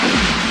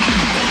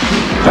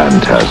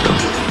Phantasm.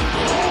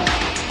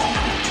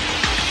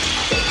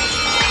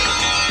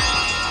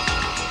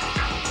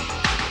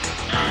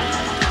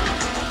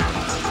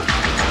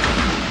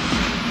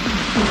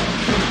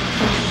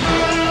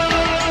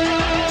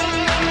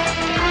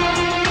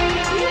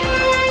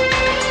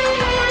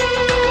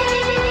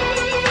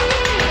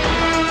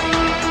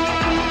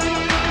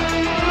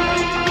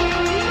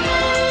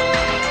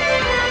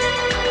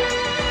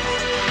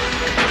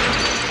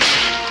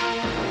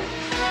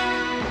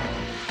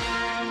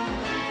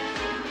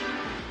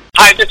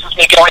 Hi, this is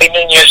Miguel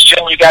Nunez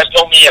Jr. You guys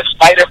know me as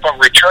Spider from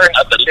Return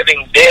of the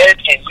Living Dead,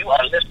 and you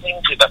are listening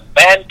to the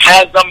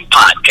Phantasm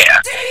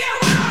Podcast.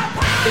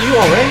 Are you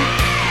alright?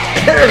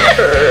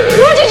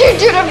 What did you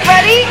do to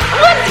Freddy?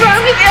 What's wrong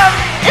with him?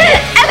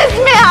 And this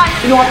man!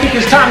 You know, I think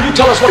it's time you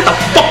tell us what the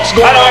fuck's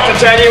going on. I don't have to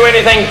tell you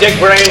anything, Dick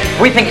Brain.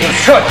 We think you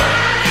should.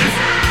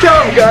 Tell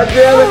him,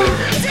 goddammit.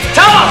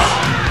 Tell us!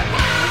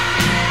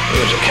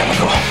 There's a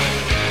chemical.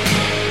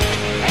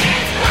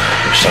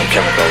 There's some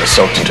chemical that's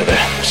soaked into the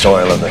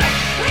soil of the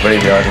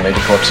graveyard and made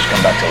the corpses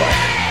come back to life.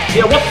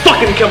 Yeah, what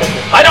fucking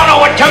chemical? I don't know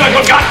what chemical,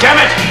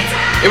 goddammit!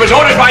 It was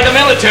ordered by the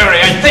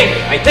military, I think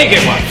it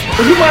was.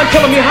 Would you mind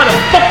telling me how the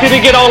fuck did it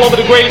get all over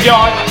the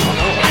graveyard?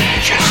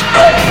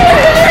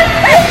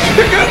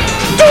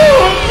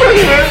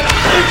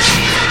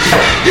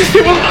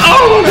 It was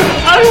all over the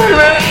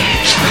island.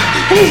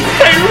 His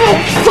payroll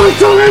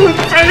fucked all over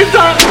the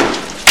graveyard.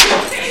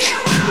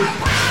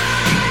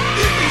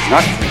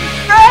 Not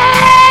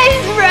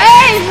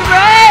Raise!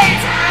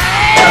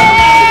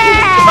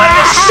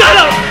 Nigga, shut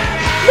up!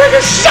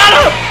 Nigga, shut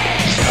up!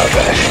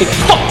 Okay.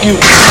 Fuck you!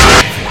 I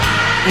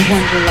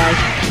wonder, like,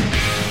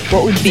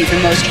 what would be the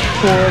most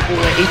horrible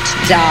way to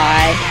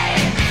die?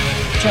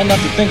 Try not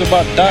to think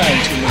about dying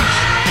too much.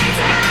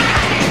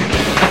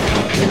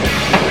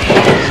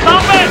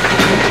 Stop it!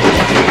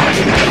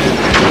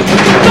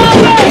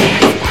 Stop it!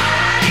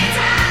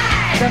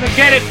 Gonna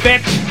get it,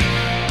 bitch!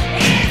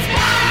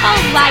 Oh,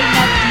 lighten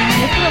up,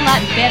 Demon. You feel a lot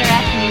better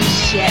after your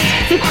shit.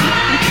 Feel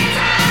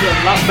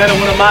a lot better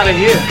when I'm out of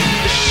here.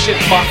 This shit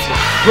box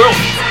is gross.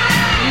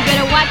 You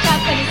better watch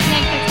out for the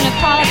snake that's gonna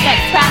crawl up that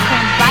cracker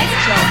and bite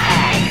your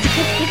ass.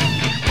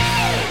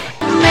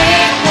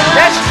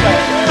 That's right.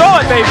 Throw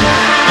it, baby. Give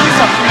me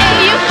something.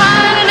 Hey, you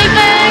find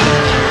anything?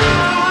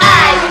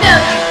 I know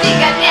you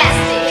think I'm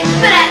nasty,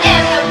 but I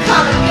am no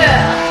common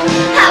girl.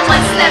 I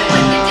once slept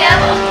with the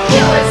devil.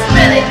 It was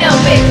really no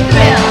big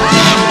thrill.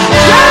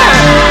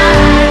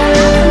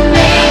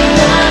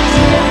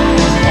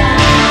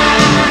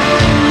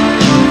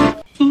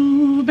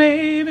 Ooh,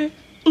 baby.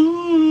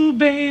 Ooh,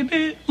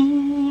 baby.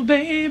 Ooh,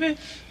 baby.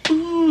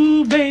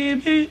 Ooh,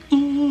 baby.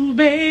 Ooh,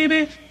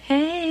 baby.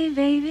 Hey,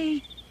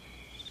 baby.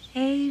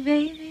 Hey,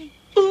 baby.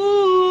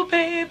 Ooh,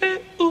 baby.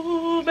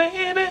 Ooh,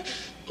 baby.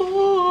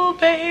 Ooh,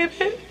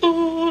 baby.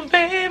 Ooh,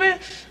 baby.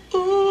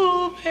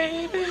 Ooh,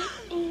 baby.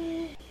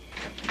 Ooh.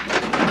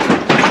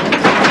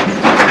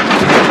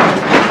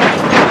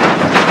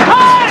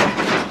 Hi!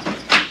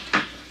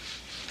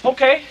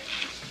 Okay.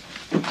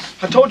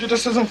 I told you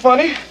this isn't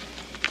funny.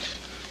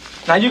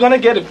 Now you're gonna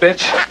get it,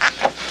 bitch.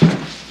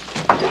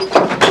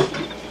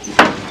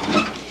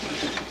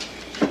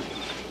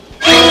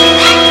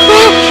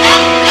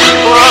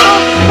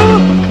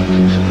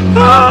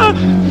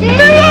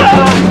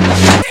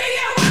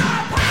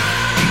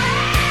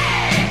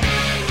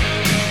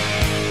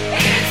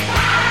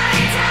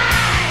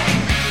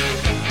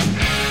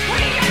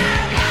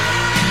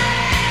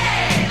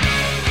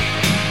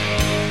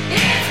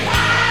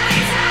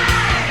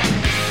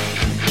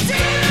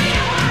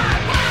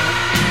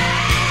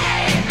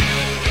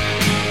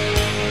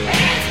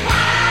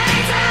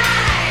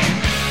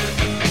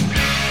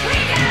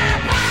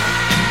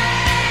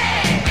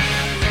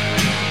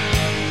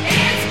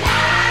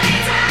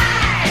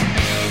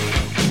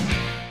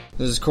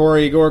 This is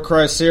Corey Igor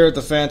Christ here at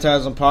the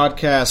Phantasm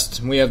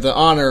Podcast. We have the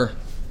honor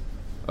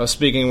of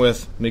speaking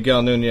with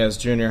Miguel Nunez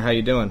Jr. How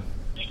you doing?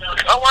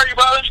 How are you,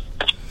 brother?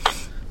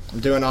 I'm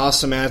doing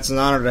awesome, man. It's an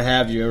honor to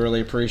have you. I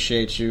really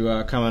appreciate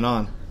you coming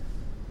on.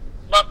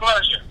 My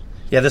pleasure.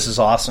 Yeah, this is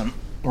awesome.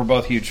 We're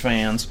both huge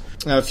fans.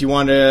 If you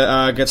want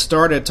to get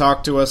started,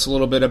 talk to us a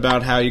little bit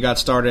about how you got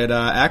started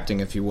acting,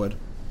 if you would.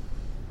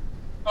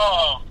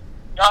 Oh,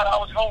 God, I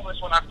was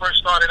homeless when I first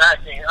started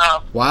acting.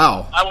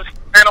 Wow. I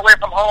ran away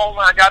from home.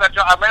 I got a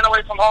job. I ran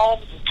away from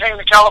home, came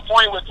to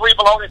California with 3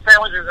 bologna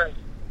sandwiches and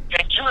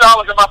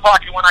 $2 in my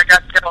pocket when I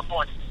got to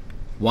California.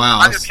 Wow.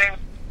 I just came to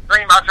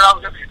dream out there. I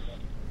was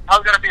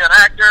going to be an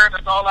actor.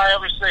 That's all I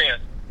ever said.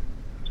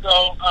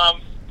 So,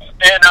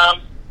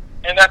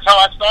 and that's how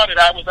I started.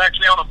 I was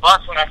actually on a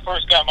bus when I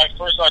first got my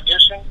first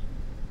audition.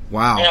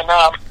 Wow. And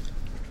I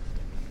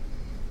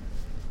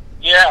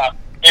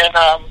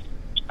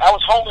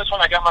was homeless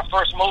when I got my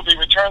first movie,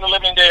 Return of the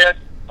Living Dead.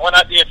 When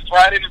I did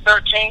Friday the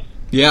 13th,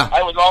 yeah,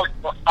 I was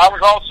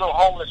also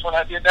homeless when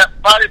I did that.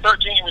 Friday the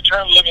 13th,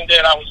 Return of the Living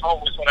Dead. I was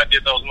homeless when I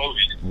did those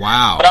movies.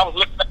 Wow. But I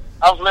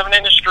was living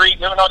in the street,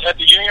 living at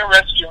the Union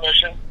Rescue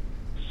Mission,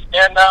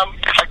 and I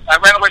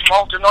ran away from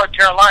home to North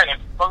Carolina.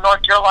 From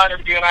North Carolina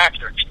to be an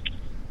actor.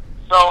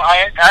 So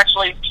I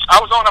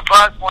was on a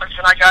bus once,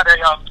 and I got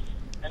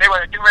and they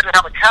were getting ready to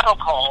have a cattle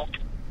call,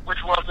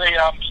 which was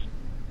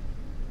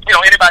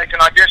anybody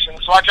can audition.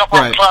 So I jumped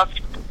on the bus,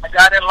 I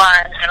got in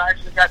line, and I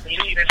actually got the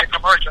lead in the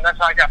commercial. And that's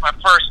how I got my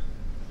first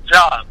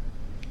job.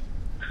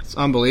 It's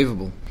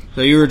unbelievable.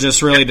 So you were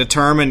just really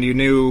determined. You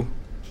knew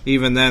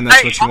even then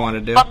that's what you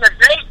wanted to do. From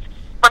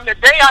the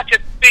day I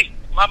could speak,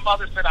 my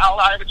mother said all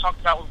I ever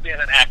talked about was being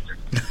an actor.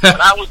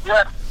 When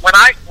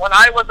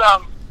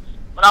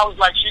I was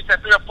like, she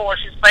said 3 or 4,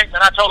 she spanked me,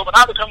 and I told her, when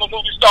I become a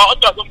movie star, I'm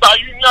not going to buy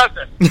you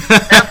nothing.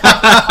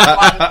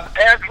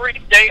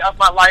 Every day of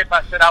my life,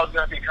 I said I was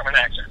going to become an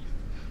actor.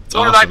 As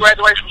soon as I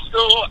graduated from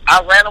school,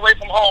 I ran away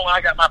from home, and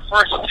I got my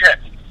first check.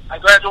 I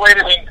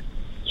graduated in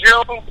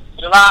June,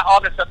 July,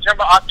 August,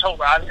 September,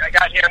 October. I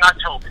got here in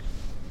October.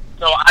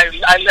 So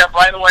I left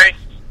right away.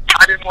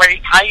 I didn't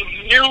wait. I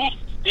knew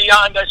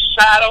beyond a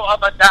shadow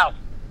of a doubt,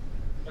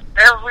 with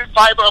every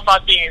fiber of my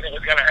being, it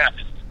was going to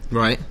happen.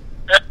 Right.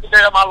 Every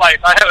day of my life.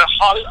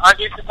 I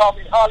used to call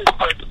me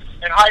Hollywood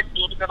in high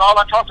school because all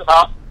I talked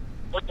about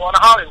was going to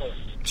Hollywood.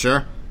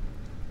 Sure.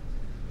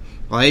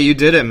 Well, hey, you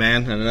did it,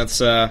 man, and that's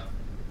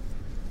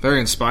very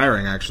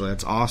inspiring, actually.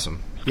 That's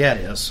awesome. Yeah,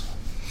 it is.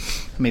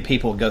 I mean,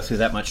 people go through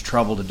that much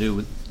trouble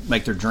to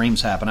make their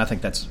dreams happen. I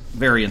think that's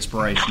very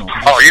inspirational.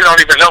 Oh, you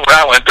don't even know what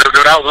I went through,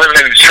 dude. I was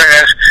living in the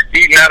trash,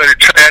 eating out of the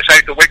trash. I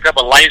had to wake up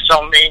with lice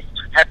on me,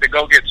 had to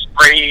go get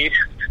sprayed.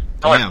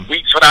 I went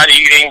weeks without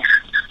eating,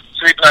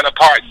 sleeping on a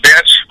park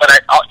bench. But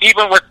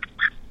even with,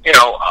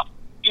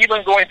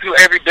 even going through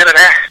every bit of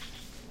that,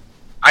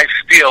 I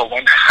still 100%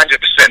 knew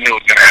it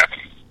was going to happen.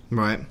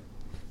 Right.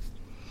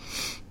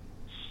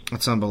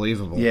 That's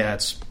unbelievable. Yeah,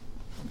 it's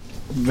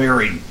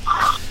very,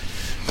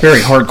 very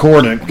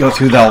hardcore to go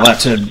through all that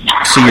to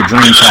see your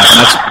dreams happen.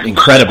 That's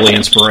incredibly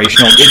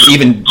inspirational.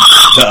 Even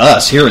to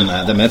us hearing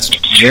that, then that's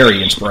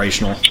very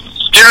inspirational.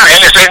 Yeah,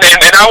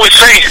 and I always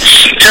say,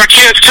 there are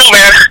kids too,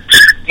 man.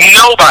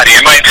 Nobody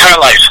in my entire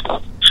life,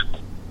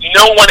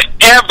 no one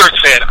ever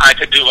said I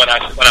could do what I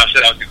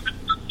said I would do.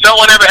 No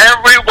one ever.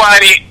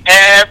 Everybody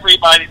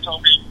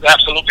told me it's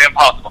absolutely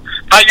impossible.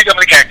 How are you going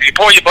to make acting? You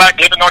poor, you black,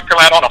 live in North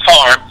Carolina on a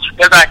farm.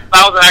 There's like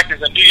 1,000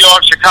 actors in New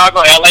York,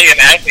 Chicago, LA, and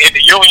in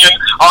the union,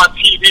 on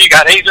TV,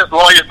 got agents,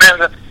 lawyers,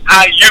 managers.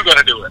 How are you going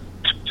to do it?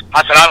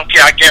 I said, I don't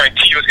care. I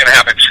guarantee you it's going to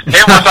happen.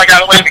 Then once I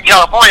got away to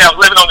California, I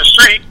was living on the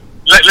street,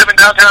 living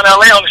downtown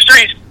LA on the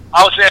streets.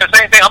 I was saying the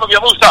same thing. I'm going to be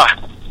a movie star.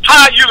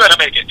 How are you going to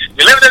make it?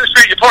 You're living in the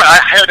street, you're poor. I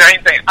heard the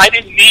same thing. I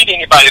didn't need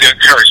anybody to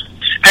encourage me.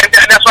 And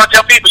that's why I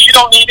tell people, you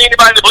don't need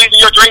anybody to believe in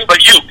your dream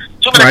but you.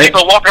 Too many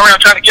people walking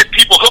around trying to get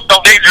people hooked on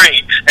their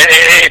dream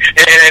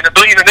and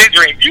believe in their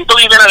dream. You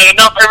believe in it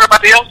enough,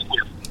 everybody else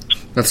will.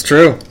 That's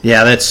true.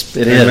 Yeah, it is.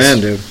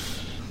 Man, dude.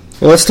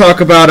 Well, let's talk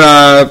about,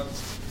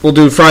 we'll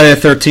do Friday the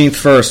 13th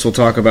first. We'll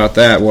talk about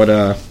that.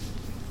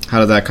 How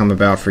did that come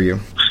about for you?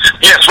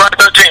 Yes, Friday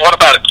the 13th. What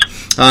about it?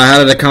 How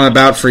did it come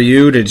about for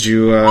you? Did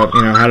you,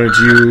 how did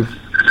you...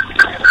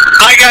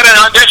 I got an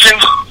audition.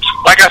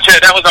 Like I said,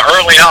 that was an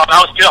early out.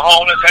 I was still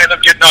homeless. I ended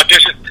up getting an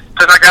audition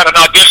because I got an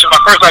audition. My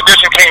first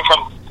audition came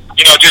from,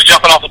 just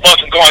jumping off the bus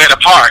and going in the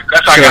park.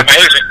 That's how I got my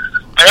agent.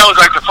 And that was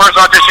like the first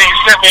audition he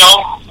sent me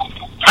on.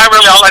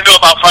 All I knew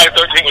about Friday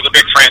the 13th was a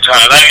big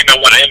franchise. I didn't know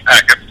what an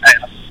impact it had.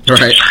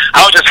 Right.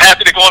 I was just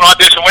happy to go on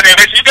audition. When they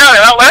said, you got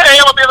it. I was like, hey,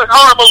 I'm going to be in this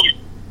horror movie.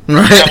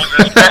 Right.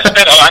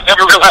 I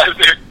never realized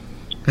it.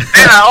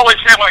 And I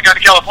always said when I got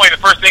to California,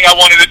 the first thing I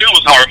wanted to do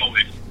was horror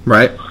movies.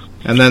 Right.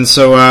 And then,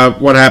 so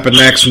what happened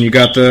next when you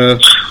got the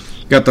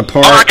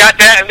part? Oh, I got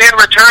that, and then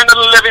Return to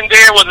the Living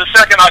Dead was the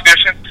second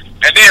audition,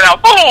 and then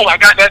boom,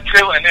 I got that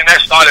too, and then that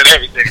started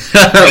everything.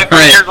 Then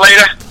 3 years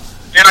later,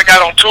 then I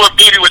got on Tour of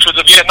Duty, which was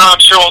a Vietnam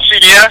show on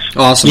CBS.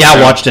 Awesome. Yeah,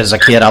 I watched it as a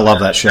kid. I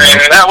love that show. And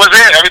that was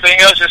it. Everything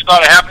else just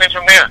started happening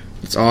from there.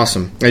 It's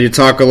awesome. And you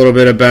talk a little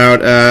bit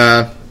about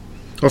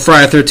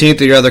Friday the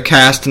 13th, your other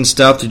cast and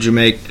stuff. Did you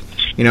make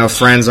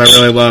friends? I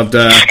really loved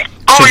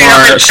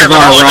Shavar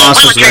Ross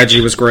as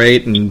Reggie was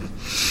great, and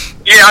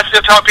yeah, I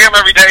still talk to him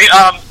every day.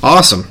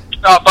 Awesome.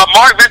 But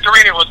Mark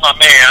Venturini was my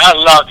man. I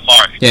loved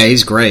Mark. Yeah,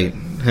 he's great.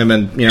 Him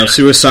and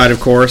Suicide, of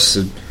course.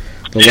 The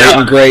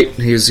late great.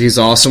 He's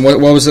awesome. What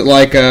was it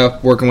like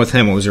working with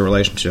him? What was your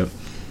relationship?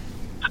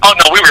 Oh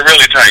no, we were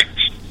really tight.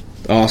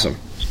 Awesome.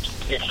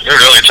 We were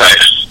really tight.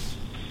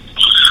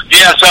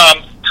 Yes,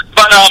 Shavar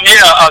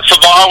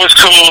was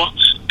cool,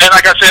 and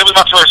like I said, it was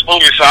my first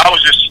movie, so I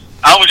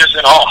was just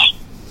in awe.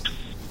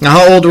 Now,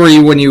 how old were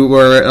you when you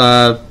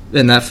were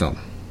in that film?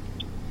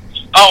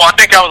 Oh, I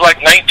think I was like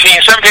 17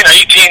 or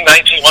 18,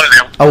 19, one of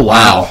them. Oh,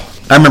 wow.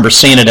 I remember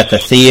seeing it at the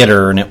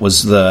theater, and it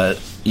was the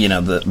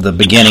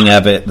beginning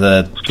of it,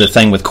 the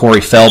thing with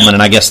Corey Feldman,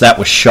 and I guess that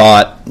was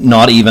shot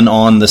not even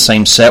on the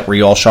same set where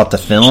you all shot the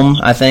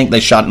film, I think. They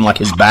shot in, like,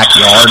 his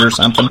backyard or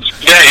something.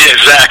 Yeah,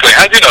 exactly.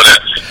 How'd you know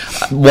that?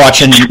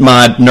 Watching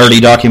my nerdy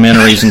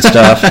documentaries and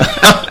stuff.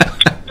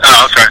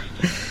 Oh, okay.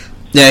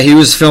 Yeah, he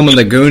was filming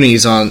The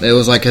Goonies it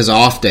was like his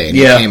off day, and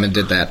he Yeah. came and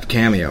did that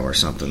cameo or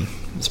something.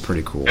 It's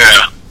pretty cool.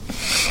 Yeah.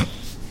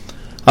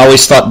 I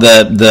always thought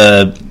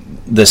the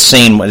the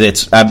scene.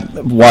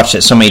 I've watched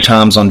it so many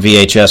times on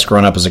VHS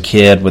growing up as a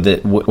kid with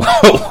it, where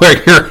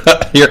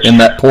you're in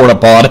that porta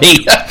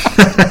potty.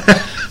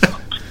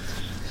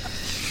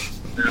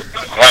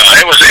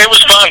 It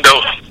was fun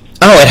though.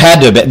 Oh, it had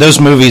to be. Those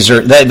movies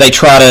are. They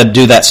try to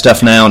do that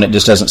stuff now, and it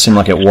just doesn't seem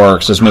like it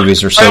works. Those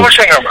movies are so. What's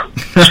your number?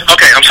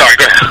 Okay, I'm sorry.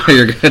 Go ahead.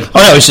 You're good. Oh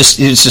no, it's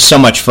just so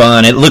much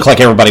fun. It looked like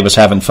everybody was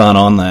having fun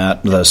on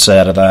the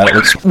set of that.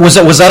 Was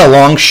that a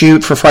long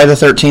shoot for Friday the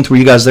 13th? Were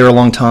you guys there a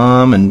long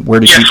time? And where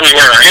did you? Yes, we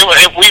were.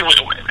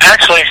 We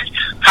actually,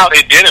 how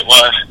they did it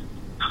was.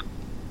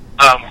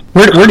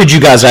 Where did you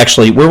guys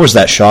actually? Where was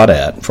that shot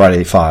at?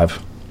 Friday 5.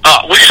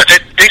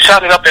 They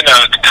shot it up in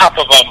the top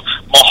of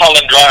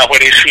Mulholland Drive where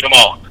they shoot them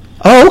all.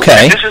 Oh,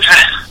 okay. And this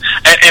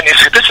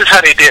is how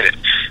they did it.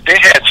 They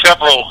had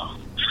several.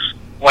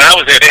 When I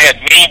was there, they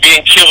had me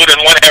being killed in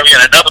one area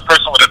and another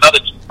person with another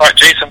part,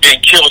 Jason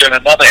being killed in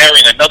another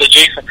area and another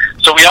Jason.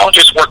 So we all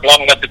just worked long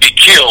enough to be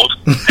killed,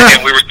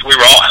 and we were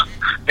all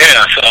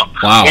So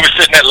wow. We were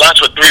sitting at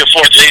lunch with 3 or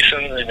 4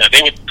 Jasons, and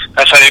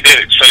that's how they did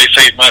it. So they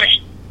saved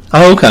money.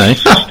 Oh, okay.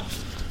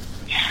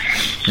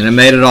 And it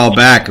made it all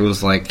back. It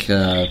was like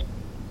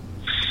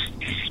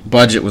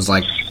budget was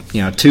like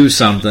 2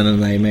 something,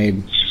 and they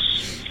made.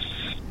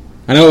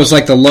 I know it was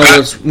like the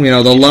lowest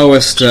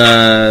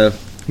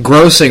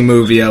grossing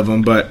movie of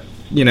them, but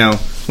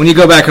when you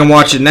go back and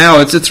watch it now,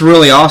 it's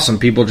really awesome.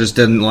 People just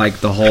didn't like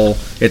the whole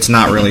 "it's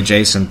not really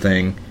Jason"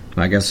 thing.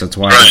 I guess that's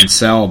why it didn't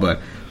sell. But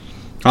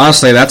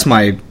honestly, that's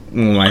one of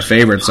my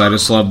favorites. I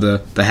just love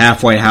the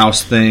halfway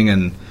house thing,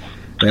 and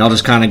they all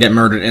just kind of get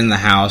murdered in the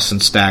house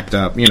and stacked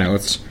up.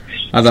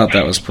 I thought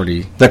that was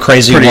pretty. The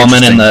crazy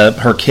woman and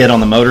her kid on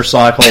the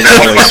motorcycle. That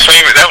was my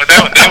favorite. That was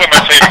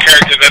my favorite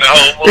characters in the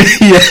whole movie.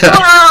 Yeah.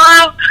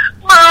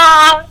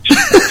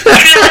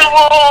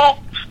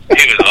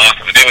 He was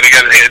awesome. And then when he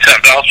got his head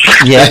chopped off.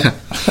 Yeah.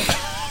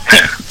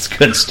 It's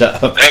good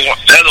stuff. That's one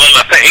of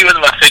my favorites. He was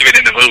my favorite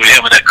in the movie.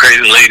 Him and that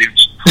crazy lady.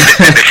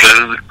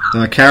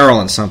 Carol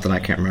and something. I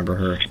can't remember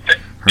her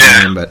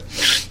name, but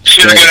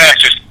she's a good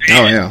actress.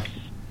 Oh yeah.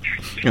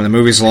 And the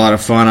movie's a lot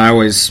of fun.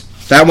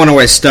 That one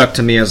always stuck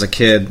to me as a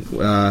kid,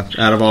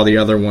 out of all the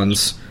other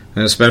ones,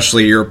 and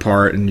especially your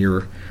part and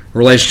your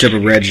relationship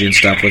with Reggie and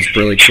stuff was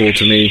really cool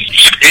to me.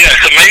 Yeah,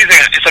 it's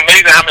amazing. It's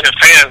amazing how many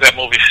fans that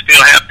movie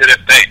still have to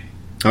this day.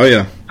 Oh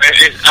yeah.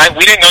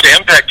 We didn't know the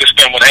impact this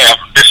film would have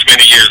this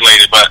many years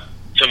later, but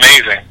it's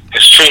amazing.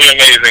 It's truly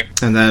amazing.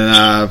 And then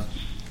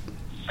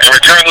and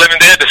Return of the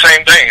Living Dead, the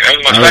same thing. That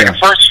was my second,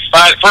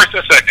 first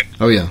and second.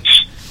 Oh yeah.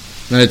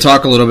 Now to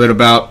talk a little bit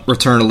about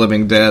Return of the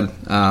Living Dead.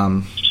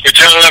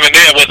 Return of the Living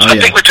Dead was. I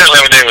think Return of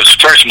the Living Dead was the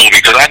first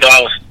movie because I know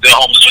I was still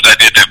homeless when I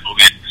did that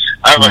movie.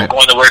 I remember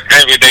going to work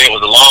every day. It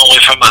was a long way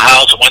from my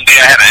house. One day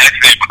I had an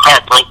accident. My car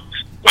broke.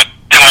 My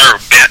tire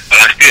bent,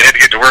 but I still had to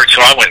get to work,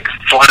 so I went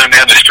flying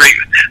down the street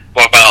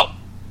for about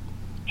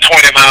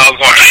 20 miles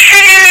going,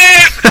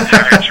 the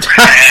tires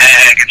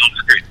dragging on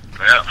the street.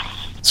 Yeah.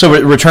 So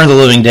Return of the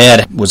Living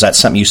Dead, was that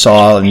something you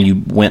saw and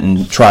you went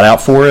and tried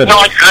out for it? No,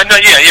 I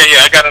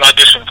got an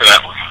audition for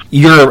that one.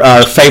 Your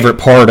favorite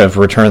part of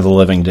Return of the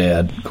Living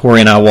Dead?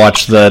 Corey and I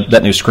watched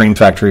that new Scream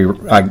Factory.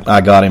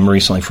 I got him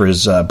recently for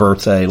his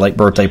late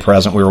birthday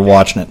present. We were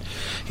watching it.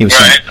 He was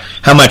saying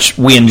how much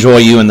we enjoy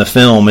you in the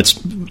film. It's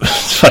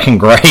fucking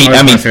great.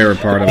 That's my favorite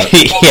part of it.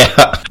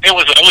 Yeah. It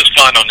was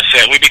fun on the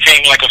set. We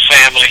became like a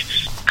family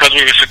because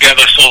we were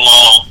together so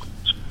long.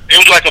 It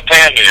was like a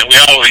family. We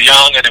all were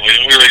young, and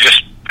we were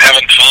just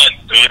having fun.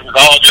 It was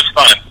all just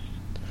fun.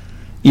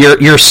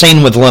 Your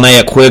scene with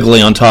Linnea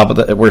Quigley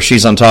where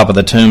she's on top of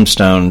the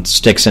tombstone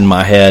sticks in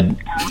my head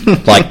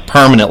like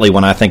permanently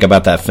when I think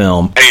about that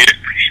film.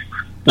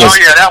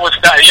 That was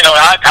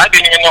I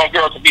didn't even know a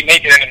girl could be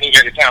naked in the movie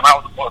at the time. I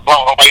was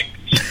blown away.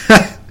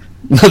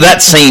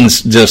 That scene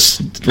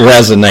just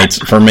resonates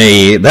for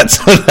me.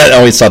 I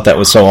always thought that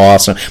was so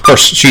awesome. Of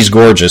course, she's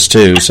gorgeous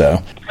too.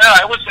 So.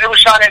 Yeah, it was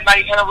shot at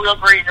night in a real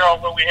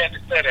graveyard where we had to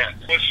set in.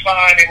 It was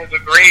fun. It was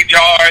a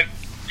graveyard.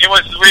 It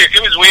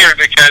was weird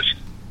because.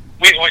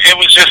 It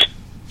was just,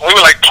 we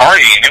were like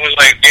partying. It was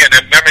like,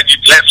 remember you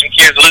let some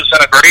kids loose in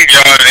a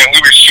graveyard and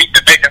we were shooting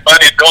and making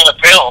money and going to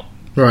film.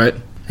 Right.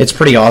 It's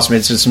pretty awesome.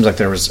 It just seems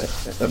like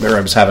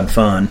everybody was having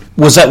fun.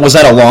 Was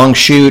that a long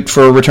shoot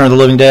for Return of the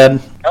Living Dead?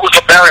 It was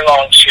a very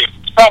long shoot.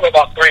 Probably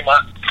about 3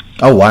 months.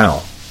 Oh,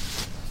 wow.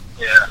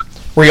 Yeah.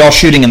 Were you all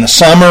shooting in the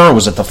summer, or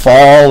was it the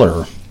fall,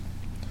 or? It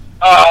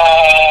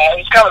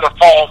was kind of the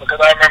fall because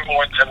I remember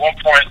at one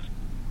point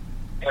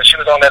when she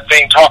was on that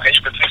thing talking,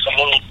 you could see some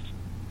little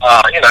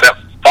that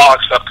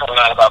fog stuff coming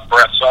out of our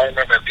breath. So I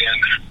remember it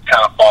being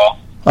kind of fall.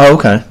 Oh,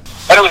 okay.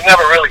 But it was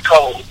never really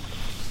cold.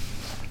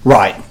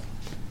 Right.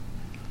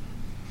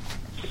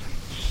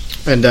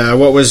 And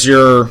what was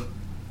your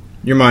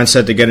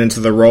mindset to get into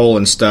the role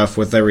and stuff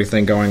with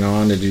everything going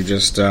on? Did you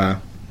just...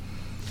 I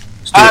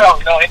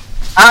don't know.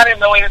 I didn't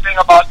know anything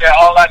about that.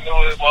 All I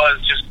knew it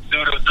was just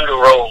do the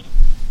role.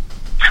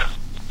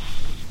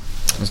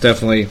 It was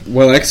definitely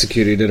well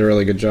executed. You did a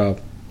really good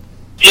job.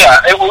 Yeah,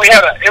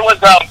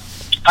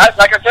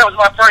 like I said, it was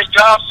my first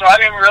job, so I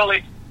didn't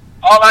really,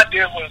 all I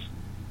did was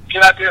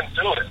get out there and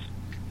do it.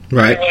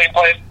 Right. I didn't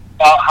really know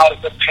about how to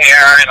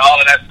prepare and all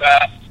of that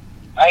stuff.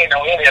 I didn't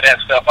know any of that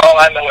stuff. All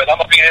I know is I'm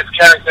going to be this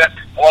character, and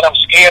when I'm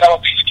scared, I'm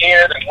going to be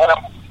scared, and when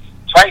I'm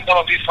frightened, I'm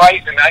going to be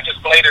frightened, and I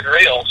just played it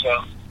real,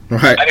 so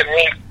Right. I didn't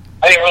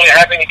really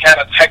have any kind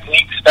of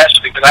technique,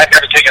 especially because I'd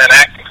never taken an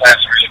acting class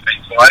or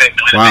anything, so I didn't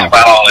know anything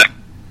about all that.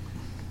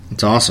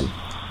 It's awesome.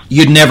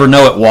 You'd never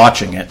know it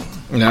watching it.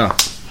 No.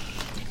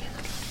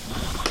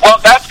 Well,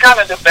 that's kind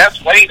of the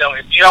best way, though.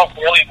 If you don't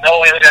really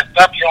know any of that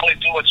stuff, you only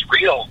do what's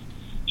real.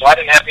 So I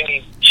didn't have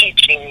any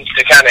teachings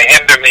to kind of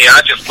hinder me.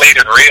 I just played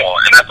it real,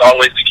 and that's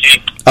always the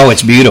key. Oh,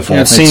 it's beautiful.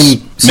 Yeah, it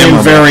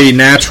seemed very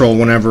natural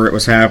whenever it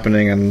was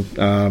happening, and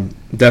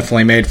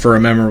definitely made for a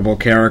memorable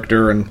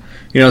character. And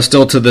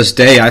still to this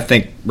day, I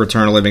think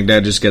Return of the Living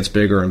Dead just gets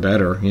bigger and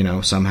better.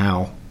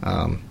 Somehow.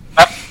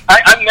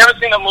 I've never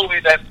seen a movie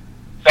that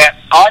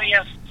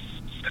audience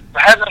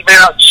hasn't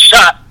been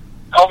shot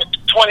over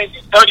 20,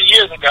 30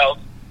 years ago,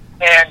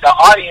 and the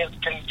audience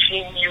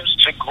continues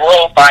to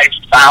grow by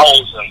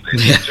thousands.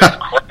 It's just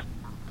crazy.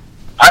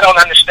 I don't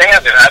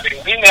understand it. I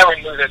mean, we never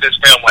knew that this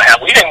film would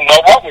happen. We didn't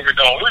know what we were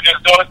doing. We were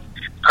just doing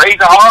crazy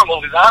horror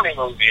movie, zombie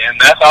movie, and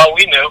that's all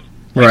we knew.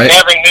 Right. We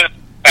never knew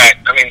that.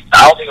 I mean,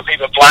 thousands of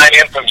people flying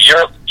in from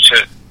Europe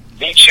to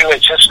meet you.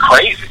 It's just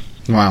crazy.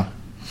 Wow.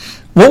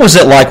 What was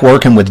it like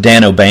working with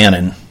Dan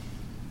O'Bannon?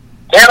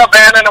 Dan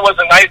O'Bannon was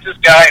the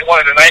nicest guy, one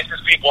of the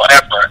nicest people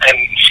ever, and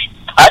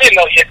I didn't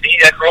know he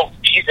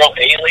wrote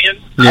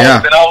Alien.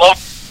 Yeah. Been all over.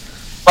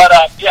 But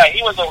yeah,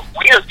 he was a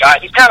weird guy.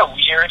 He's kind of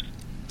weird.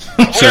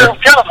 Sure.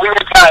 Kind of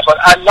weird guy, but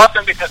I loved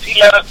him because he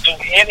let us do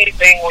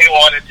anything we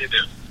wanted to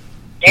do.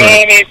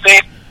 Right.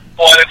 Anything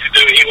we wanted to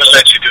do, he would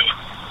let you do it.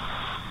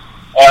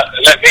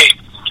 Let me.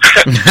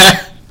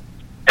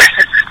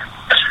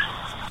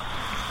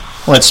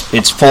 Well,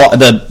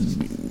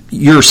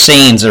 your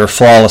scenes are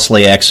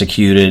flawlessly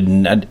executed,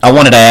 and I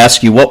wanted to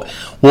ask you what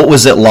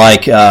was it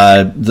like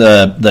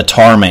the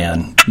Tar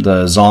Man,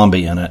 the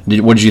zombie in it?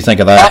 What did you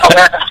think of that? Oh,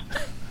 man.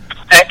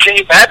 And can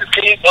you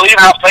believe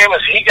how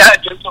famous he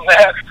got just from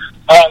that?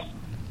 I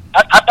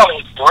thought it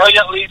was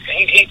brilliantly.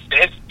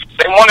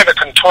 They wanted a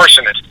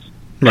contortionist,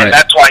 Right. and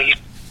that's why he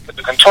was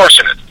a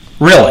contortionist.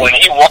 Really? So when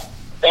he walked,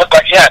 it looked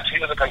like yes, he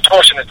was a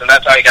contortionist, and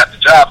that's how he got the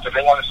job. So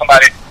they wanted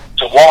somebody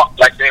to walk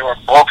like they were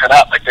broken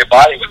up, like their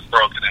body was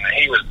broken, and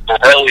he was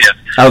brilliant.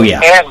 Oh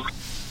yeah. And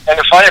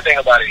the funny thing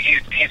about it,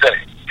 he's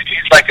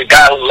like a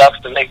guy who loves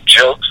to make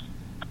jokes.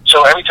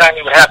 So every time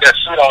he would have that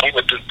suit on, he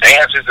would do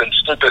dances and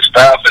stupid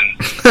stuff and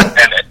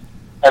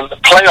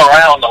play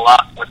around a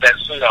lot with that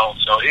suit on.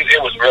 So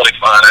it was really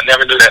fun. I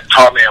never knew that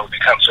Tar Man would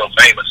become so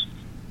famous.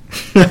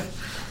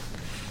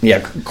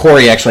 Yeah,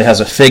 Corey actually has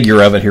a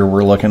figure of it here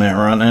we're looking at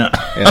right now.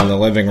 In the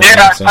living room.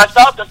 Yeah, so. I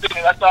thought the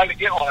thing. I thought to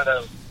get one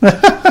of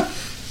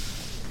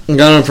those.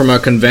 Got him from a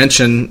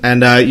convention,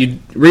 and you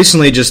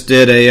recently just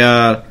did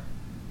a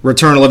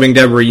Return of the Living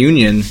Dead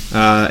reunion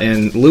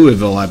in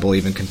Louisville, I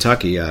believe, in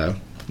Kentucky. You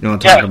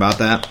want to talk about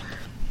that?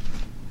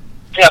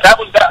 Yeah, that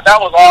was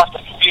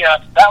awesome. Yeah,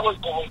 that was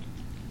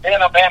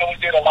Dan O'Bannon. We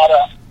did a lot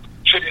of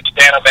tribute to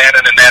Dan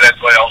O'Bannon and that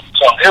as well.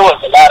 So it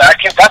was a lot.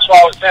 That's why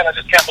I was saying I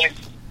just can't believe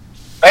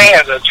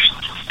fans are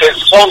they're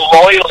so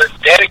loyal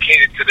and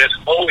dedicated to this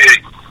movie. They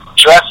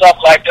dress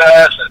up like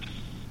us, and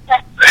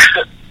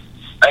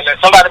then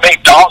somebody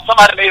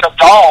made a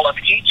doll of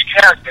each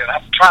character. And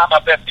I'm trying my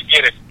best to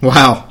get it.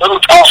 Wow. Little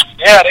dolls.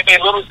 Yeah, they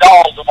made little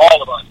dolls of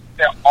all of us.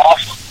 They're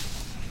awesome.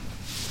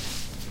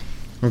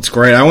 That's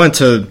great. I went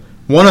to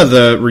one of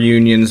the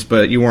reunions,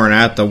 but you weren't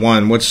at the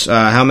one.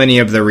 How many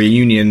of the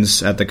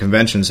reunions at the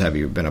conventions have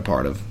you been a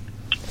part of?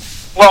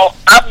 Well,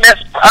 I've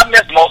missed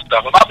most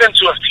of them. I've been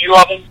to a few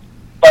of them,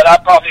 but I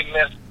probably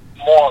missed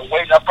more.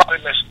 I probably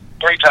missed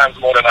 3 times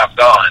more than I've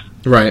gone.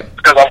 Right.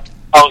 Because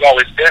I was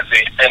always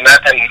busy, and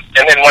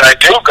then when I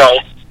do go,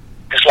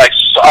 it's like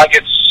I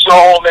get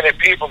so many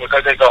people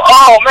because they go,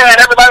 "Oh man,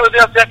 everybody was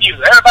there except you.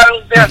 Everybody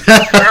was there.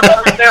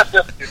 Everybody was there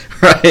except you."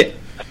 Right.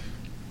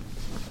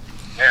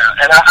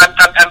 Yeah, and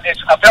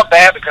I felt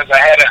bad because I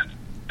had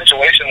a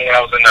situation when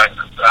I was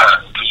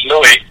in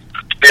Louis,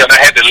 and I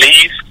had to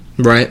leave.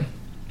 Right.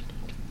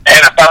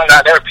 And I found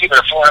out there were people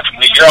that flew in from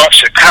New York,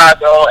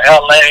 Chicago,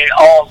 L.A.,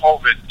 all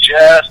over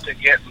just to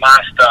get my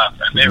stuff,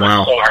 and they were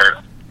so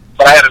hurt.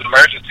 But I had an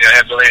emergency; I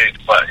had to leave.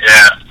 But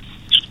yeah.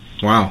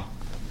 Wow.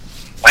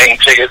 Plane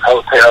tickets,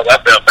 hotels. I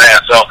felt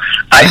bad. So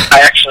I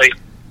actually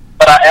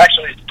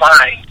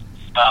signed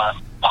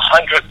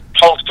 100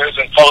 posters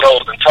and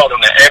photos and told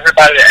them that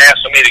everybody that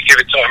asked for me to give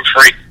it to them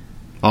free.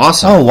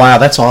 Awesome. Oh wow,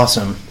 that's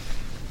awesome.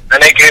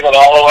 And they gave it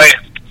all away.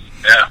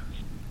 Yeah.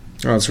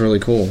 Oh, that's really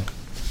cool.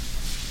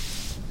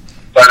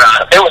 But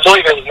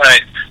Louisville was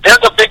nice. There's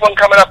a big one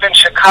coming up in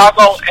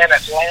Chicago and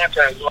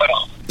Atlanta as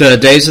well. The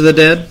Days of the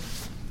Dead?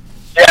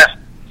 Yes.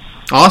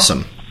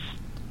 Awesome.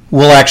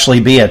 We'll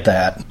actually be at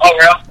that. Oh,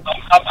 well,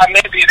 I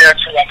may be there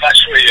too. I'm not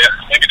sure yet.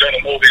 Maybe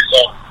during the movie,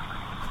 so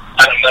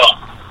I don't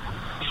know.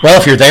 Well,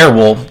 if you're there,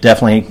 we'll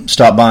definitely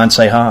stop by and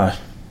say hi.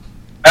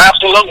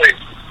 Absolutely.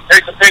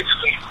 Take the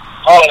pictures and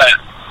all of that.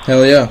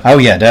 Hell yeah. Oh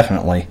yeah,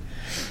 definitely.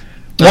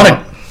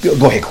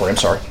 Go ahead, Corey. I'm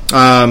sorry.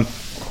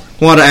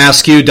 Wanted to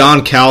ask you,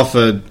 Don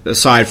Calfa,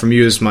 aside from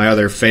you, is my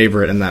other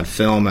favorite in that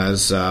film.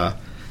 As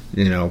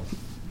you know,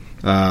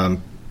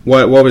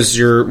 what was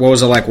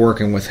it like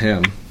working with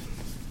him?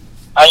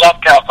 I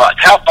love Calfa.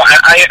 Calfa,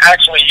 I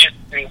actually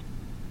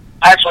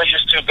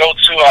used to go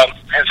to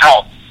his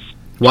house.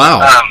 Wow.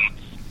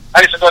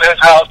 I used to go to his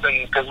house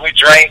because we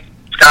drank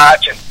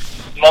scotch and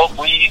smoked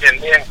weed, and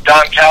me and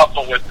Don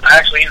Calfa was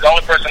actually, he's the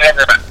only person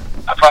ever.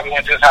 I probably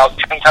went to his house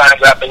 10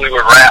 times after we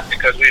would rap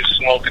because we would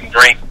smoke and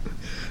drink.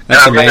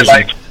 That's and I really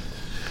amazing.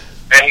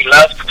 and he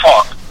loves to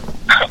talk.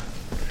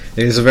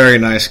 He's a very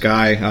nice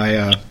guy.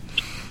 I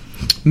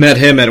met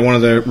him at one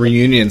of the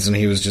reunions, and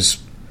he was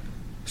just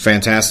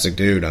fantastic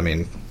dude. I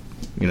mean,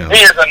 you know.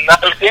 He's one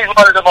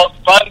of the most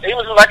fun. He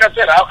was, like I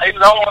said, he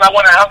was the only one I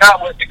want to hang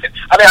out with. Because,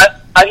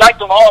 I liked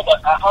them all,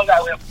 but I hung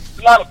out with him,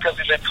 not because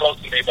he lived close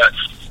to me, but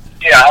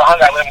yeah, I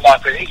hung out with him a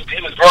lot because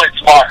he was really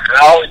smart. And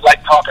I always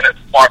liked talking to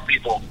smart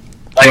people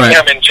like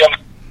him and Jim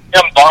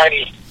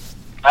Barney.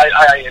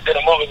 I did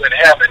a movie with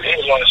him, and he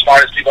was one of the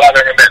smartest people I've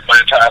ever met in my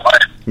entire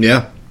life.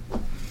 Yeah.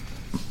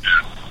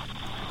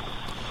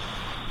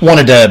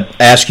 Wanted to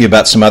ask you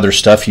about some other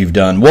stuff you've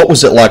done. What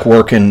was it like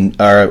working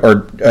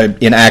or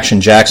in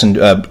Action Jackson,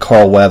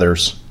 Carl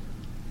Weathers?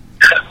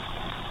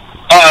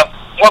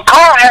 Well,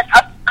 Carl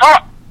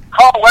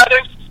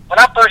Weathers, when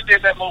I first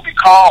did that movie,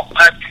 Carl,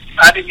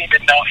 I didn't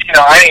even know,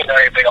 I didn't know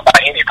anything about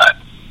anybody.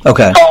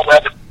 Okay. Carl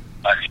Weathers,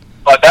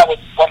 but that was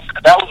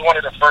one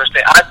of the first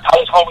things. I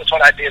was homeless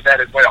when I did that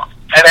as well.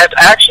 And that's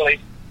actually,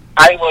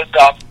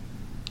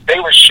 they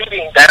were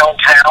shooting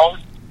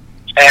downtown,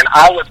 and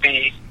I would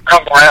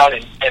come around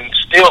and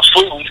steal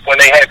food when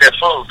they had their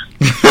food.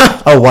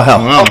 Oh,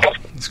 wow.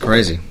 That's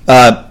crazy.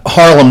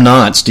 Harlem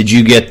Nights, did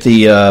you get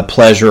the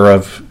pleasure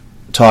of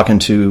talking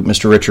to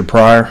Mr. Richard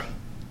Pryor?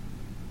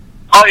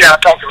 Oh, yeah, I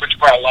talked to Richard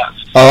Pryor a lot.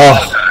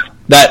 Oh,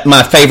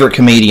 my favorite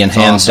comedian,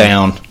 hands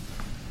down.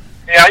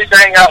 Yeah, I used to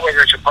hang out with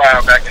Richard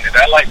Pryor back in the day.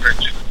 I like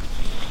Richard.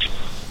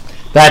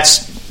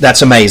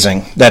 That's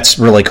amazing. That's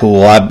really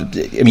cool. I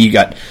mean, you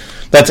got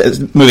that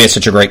movie has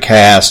such a great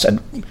cast.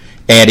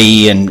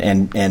 Eddie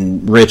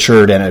and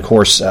Richard, and of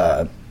course,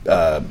 oh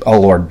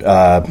Lord,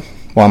 why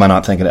am I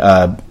not thinking?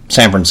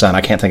 Sanford & Son.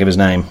 I can't think of his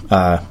name.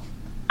 Red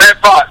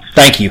Fox.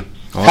 Thank you.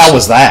 Awesome. How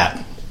was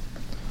that?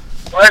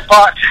 Red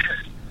Fox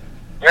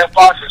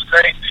is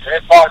great.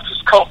 Red Fox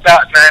was coked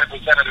out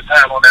 90% of the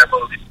time on that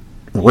movie.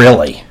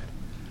 Really?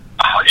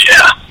 Oh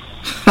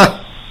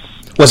yeah.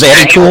 Was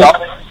Eddie cool?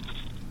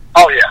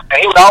 Oh yeah, and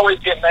he would always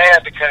get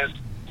mad because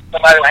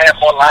somebody would have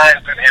more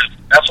lines than him.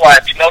 That's why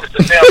if you notice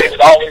the film, he was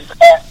always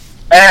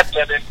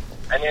ad-libbing,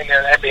 and then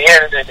at the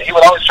end, he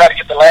would always try to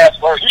get the last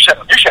word. You shut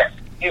up.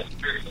 You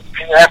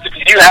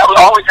would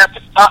always have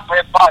to stop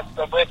Red Fox.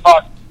 So Red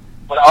Fox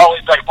would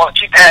always want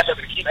to keep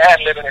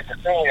ad-libbing at the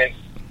scene, and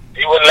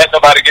he wouldn't let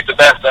nobody get the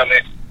best of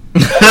it.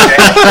 And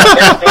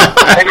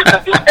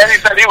he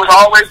said he would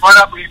always run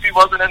up if he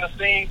wasn't in the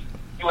scene.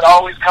 He would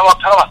always come up,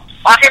 tell him,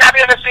 "Why can't I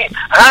be in the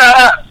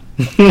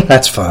scene?"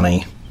 That's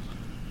funny.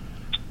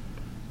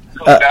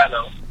 Cool guy,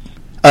 though.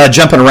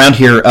 Jumping around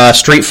here,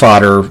 Street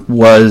Fighter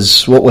what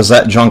was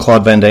that?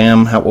 Jean-Claude Van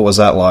Damme. What was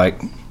that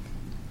like?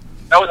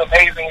 That was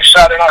amazing.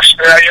 Shot in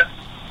Australia.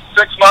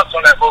 6 months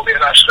on that movie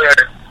in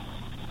Australia.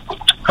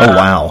 Oh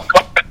wow.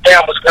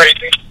 Van was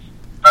crazy,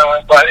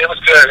 but it was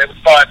good. It was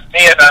fun.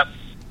 Me and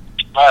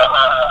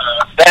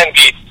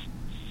Zangief.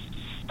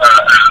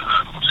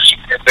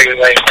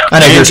 I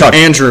know you're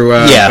talking Andrew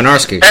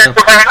Bernarski.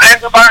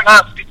 Andrew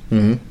Bernarski.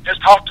 Mm-hmm.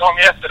 Just talked to him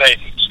yesterday.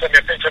 He sent me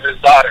a picture of his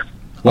daughter.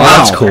 Wow,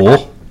 that's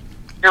cool.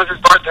 It was his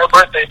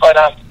birthday, but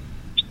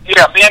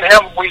yeah, me and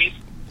him, we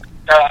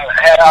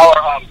had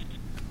our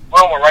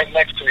room right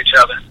next to each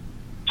other.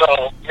 So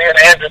me and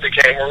Andrew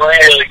became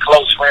really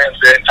close friends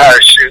the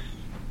entire shoot.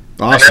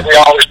 Awesome. And then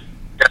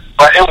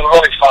but it was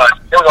really fun.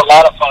 It was a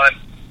lot of fun.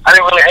 I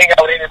didn't really hang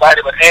out with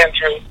anybody but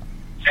Andrew,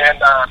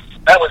 and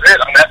that was it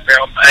on that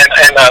film.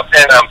 And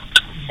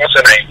what's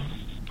her name?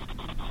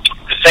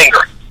 The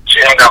singer. She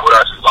hung out with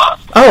us a lot.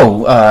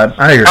 Oh,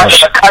 I know you're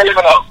talking.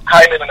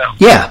 Kylie Minogue.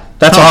 Yeah,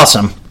 that's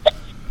awesome.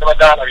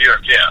 Madonna of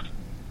Europe, yeah.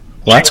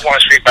 What? She was on the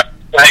street, but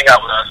hang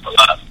out with us a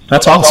lot.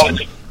 That's awesome.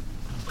 It was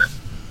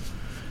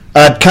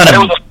a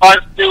fun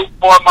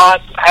 4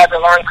 months. I had to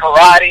learn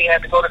karate.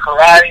 Had to go to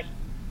karate.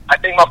 I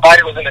think my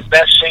body was in the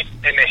best shape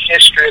in the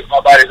history of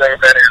my body's ever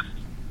been in.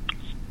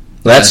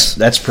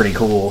 That's pretty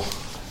cool.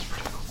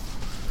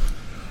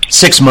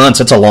 6 months.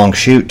 That's a long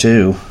shoot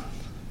too.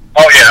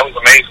 Oh yeah, it was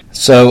amazing.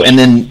 So, and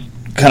then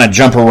kind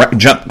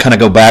of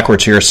go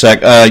backwards here a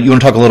sec. You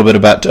want to talk a little bit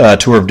about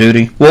Tour of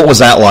Duty? What was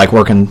that like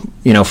working,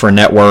 for a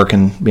network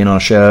and being on a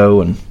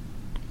show? And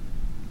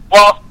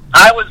well,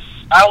 I was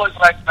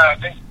like I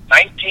think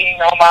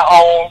 19 on my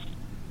own,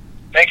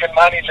 making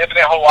money, living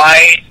in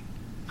Hawaii.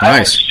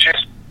 Nice.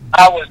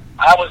 I was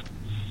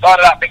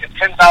started out making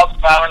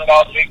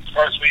 $10,500 a week the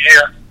first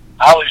year.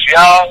 I was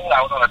young.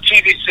 I was on a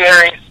TV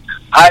series.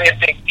 I didn't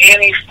think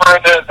any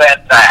further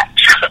than that.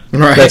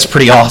 Right. That's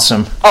pretty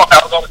awesome.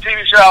 I was on a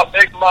TV show. I was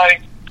making money.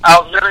 I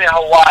was living in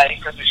Hawaii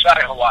because we shot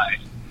in Hawaii.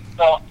 So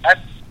So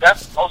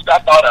that's the most I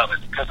thought of it,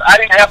 because I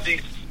didn't have the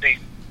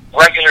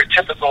regular,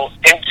 typical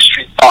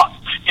industry thoughts.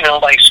 You know,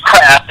 like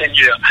craft and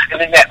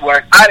the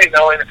network. I didn't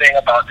know anything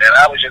about that.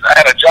 I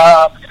had a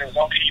job, and it was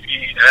on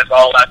TV, and that's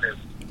all I knew.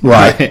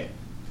 Right.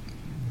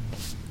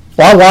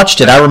 Well, I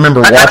watched it. I remember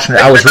watching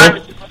it.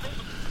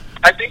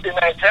 I think the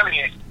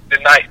naivety,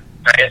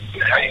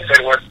 how you say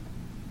the word?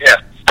 Yeah.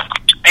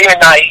 Being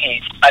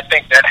naive, I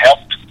think that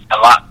helped a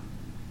lot.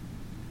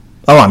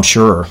 Oh, I'm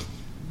sure.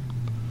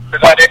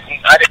 Because I didn't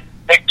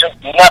take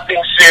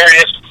nothing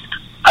serious.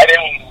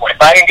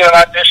 If I didn't get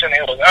an audition,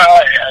 it was,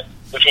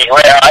 which was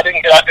rare. I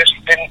didn't get an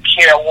audition, didn't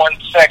care 1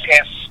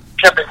 second,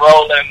 kept it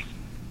rolling.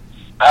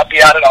 I'd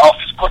be out of the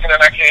office quicker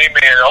than I came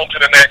in, on to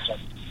the next one.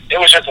 It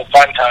was just a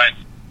fun time.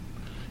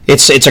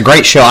 It's a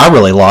great show. I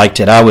really liked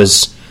it. I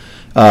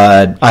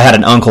had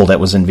an uncle that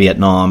was in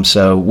Vietnam,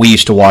 so we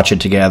used to watch it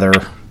together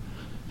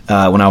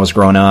when I was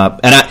growing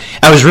up. And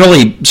I was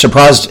really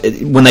surprised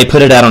when they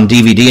put it out on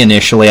DVD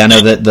initially. I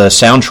know that the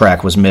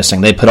soundtrack was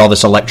missing. They put all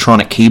this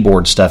electronic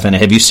keyboard stuff in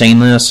it. Have you seen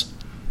this?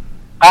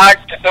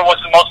 It was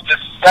the most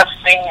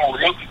disgusting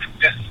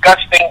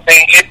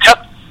thing. It took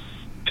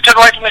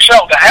away from the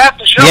show. Half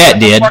the show. Yeah, it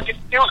did.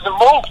 It was the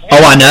move.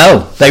 Oh, I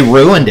know. They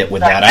ruined it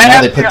with that. I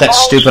know they put that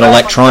stupid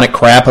electronic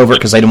crap over it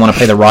because they didn't want to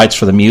pay the rights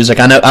for the music.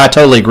 I know. I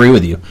totally agree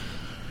with you.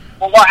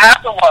 Well, what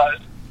happened was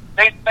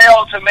they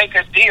failed to make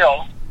a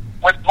deal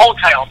with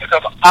Motown,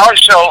 because our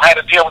show had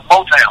a deal with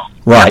Motown.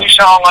 Right. Every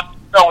song on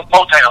the show was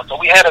Motown, so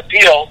we had a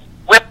deal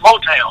with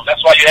Motown.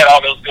 That's why you had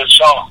all those good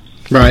songs.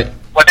 Right.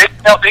 But they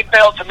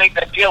failed to make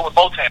that deal with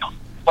Motown.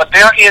 But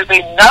there is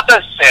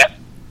another set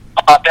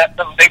that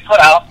they put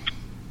out,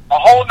 a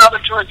whole other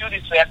Tour of Duty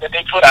set that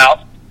they put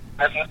out.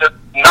 That's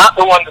not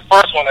the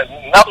first one. There's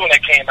another one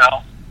that came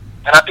out,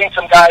 and I think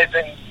some guys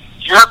in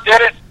Europe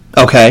did it.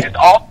 Okay. It's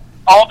all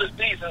the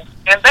seasons,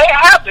 and they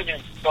have the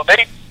music, so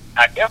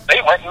I guess they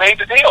went and made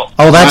the deal.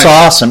 Oh, that's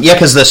awesome. Yeah,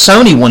 because the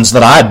Sony ones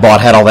that I had bought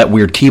had all that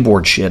weird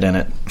keyboard shit in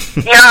it.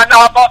 Yeah, no,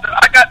 I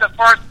got the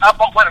first.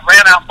 Went and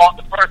ran out and bought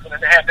the first one,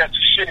 and they had that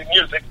shitty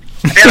music.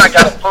 And then I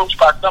got approached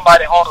by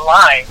somebody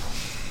online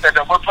that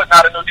we're putting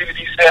out a new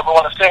DVD set. We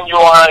want to send you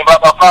on, blah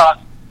blah blah.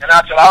 And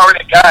I said, I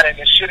already got it. And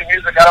this shitty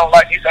music I don't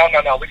like. He said, oh,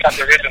 no, we got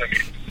the original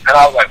music. And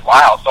I was like,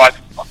 wow. So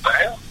what the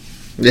hell?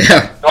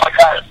 Yeah. So I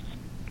got it.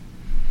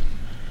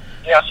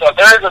 Yeah. So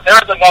there is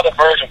another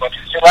version, but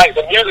you're right.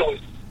 The music was.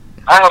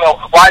 I don't know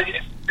why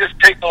it just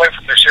takes away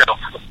from the show.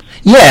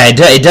 Yeah, it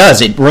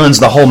does. It ruins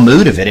the whole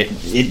mood of it.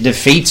 It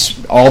defeats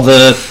all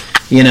the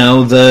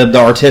the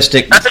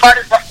artistic.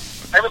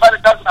 Everybody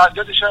talks about how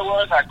good the show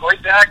was, how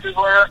great the actors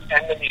were,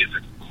 and the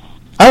music.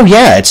 Oh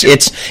yeah, it's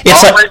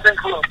always like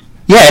included.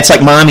 Yeah, it's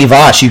like Miami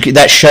Vice.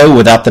 That show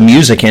without the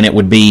music in it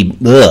would be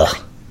ugh.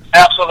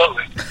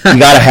 Absolutely. You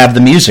got to have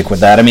the music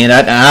with that. I mean,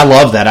 I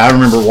love that. I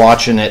remember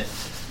watching it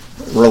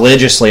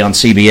religiously on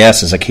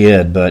CBS as a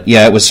kid. But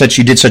yeah, it was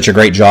you did such a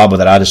great job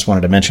with it. I just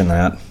wanted to mention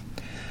that.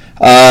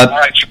 All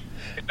right.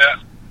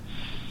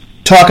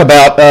 Talk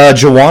about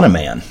Joanna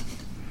Man.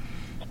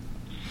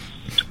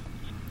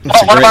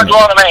 What about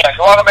Joanna Man?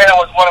 Joanna Man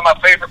was one of my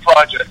favorite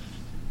projects.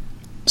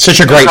 Such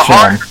a great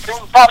film. It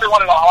was probably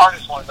one of the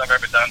hardest ones I've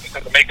ever done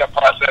because the makeup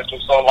process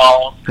was so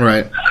long.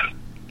 Right.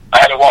 I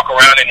had to walk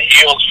around in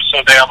heels for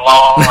so damn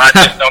long. I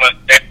just don't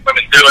understand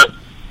women do it.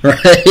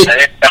 Right.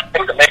 And I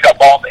think the makeup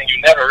off, and you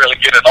never really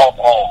get it off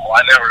all.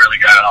 I never really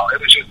got it all.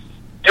 It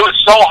was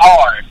so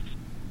hard.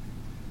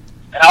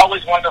 And I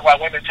always wondered why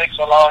women take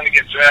so long to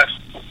get dressed.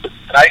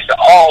 And I used to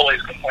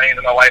always complain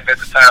to my wife at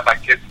the time I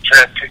get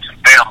dressed takes so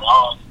damn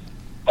long.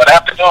 But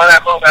after doing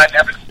that movie, I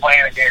never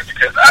complain again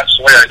because I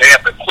swear they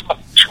have the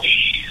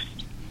tweeze,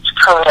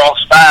 curl,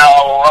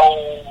 style,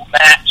 roll,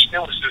 match. It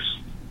was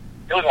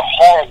a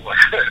horrible.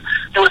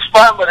 It was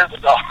fun, but it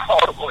was a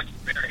horrible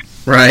experience.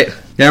 Right.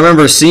 Yeah, I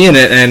remember seeing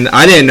it, and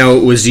I didn't know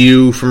it was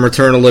you from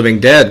Return of the Living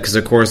Dead because,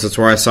 of course, that's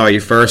where I saw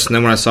you first. And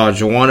then when I saw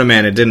Joanna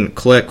Man, it didn't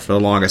click for the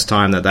longest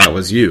time that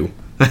was you.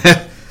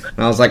 And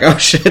I was like, oh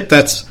shit,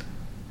 that's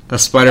a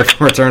spider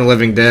from Return of the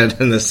Living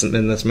Dead in this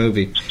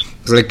movie.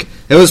 It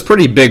was a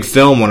pretty big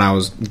film when I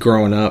was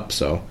growing up,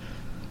 so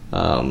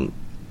yeah,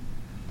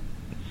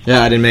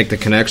 I didn't make the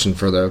connection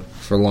for the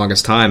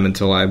longest time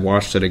until I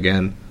watched it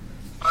again.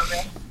 Oh,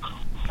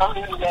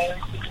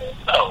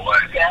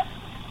 yeah.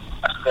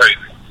 That's crazy.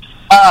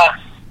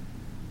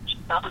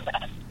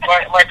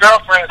 My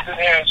girlfriend's in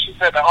here, and she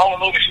said the only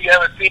movie she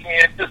ever seen me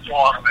in is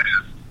Joanna Man.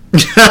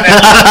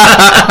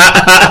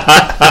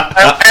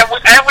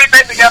 and we've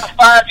been together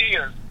 5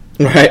 years.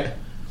 Right.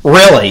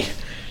 Really?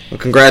 Well,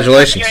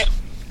 congratulations. She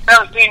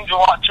never seen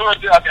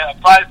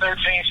Friday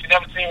 13. She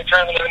never seen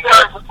Return of the Living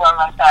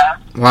Dead.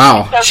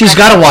 Wow. She's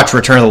got to watch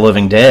Return of the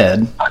Living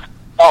Dead.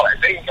 Oh,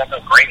 they ain't got no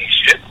grainy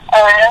shit.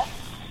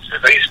 So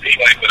they speak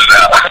when they put it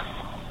out.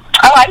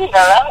 Oh, I didn't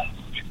know that.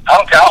 I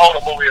don't care how old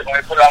a movie is when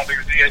they put it on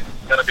DVD, it's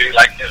going to be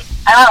like this.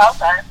 Oh,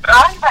 okay.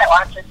 Oh, you might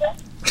watch it then.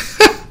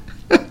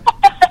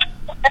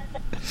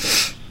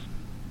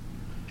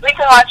 We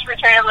can watch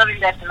Return of the Living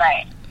Dead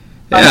tonight.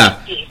 Yeah.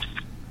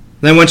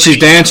 Then when she's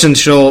dancing,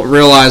 she'll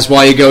realize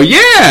why you go,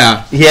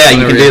 yeah! Yeah,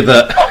 you can do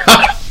the...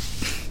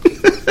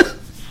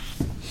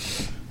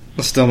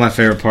 That's still my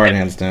favorite part,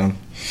 hands down.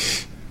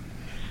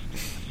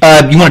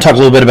 You want to talk a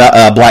little bit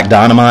about Black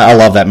Dynamite? I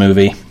love that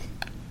movie.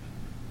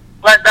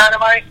 Black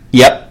Dynamite?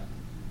 Yep.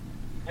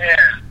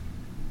 Yeah.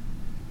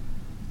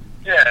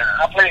 Yeah,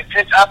 I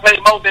played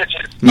Mo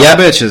Bitches. Mo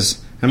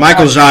Bitches. And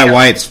Michael Jai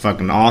White's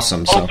fucking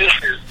awesome. So. Mo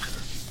Bitches.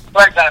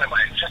 Black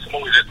Dynamite. It's just a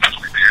movie that's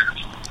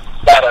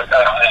about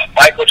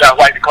Michael Jai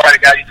White, the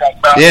karate guy you talked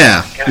about.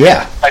 Yeah.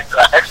 Yeah. Like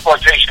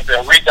exploitation,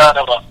 they're redone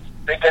of a...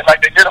 They did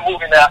a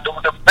movie now.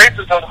 The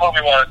basis of the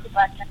movie was...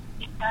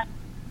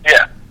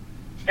 Yeah.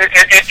 If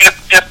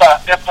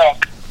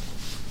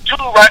two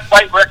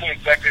white record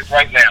executives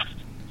right now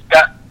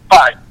got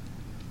fired,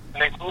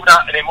 and they moved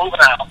out, and they moving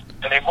out,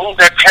 and they move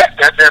their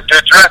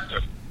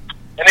dresser,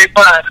 and they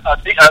find a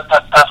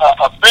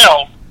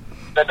film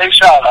that they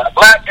shot, a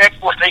black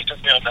exploitation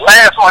film, the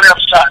last one ever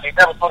shot, and they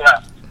never put it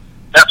out.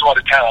 That's what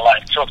it's kind of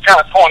like. So it's kind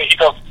of corny. He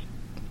goes,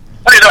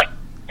 "What are you doing?"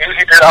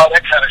 He did all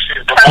that kind of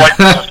shit. The voice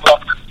and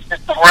stuff.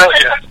 It's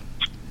brilliant.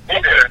 He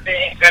did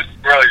it. It's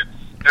brilliant.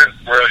 It's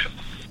brilliant.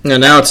 And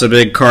now it's a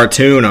big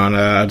cartoon on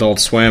Adult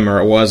Swim, or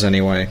it was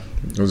anyway.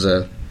 It was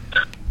a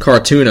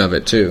cartoon of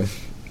it, too,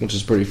 which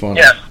is pretty fun.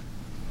 Yes.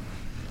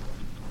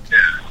 Yeah.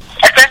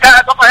 Okay,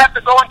 guys, I'm going to have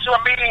to go into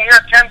a meeting here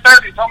at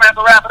 10:30, so I'm going to have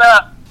to wrap it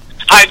up.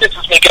 Hi, this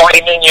is Miguel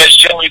Jimenez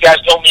Jr. You guys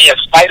know me as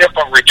Spider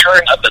from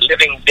Return of the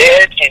Living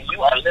Dead, and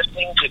you are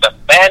listening to the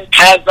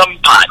Phantasm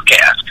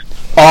Podcast.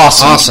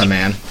 Awesome,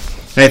 man.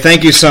 Hey,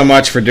 thank you so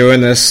much for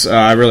doing this.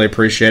 I really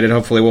appreciate it.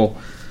 Hopefully we'll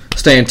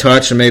stay in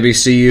touch and maybe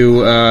see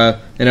you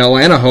in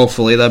Atlanta,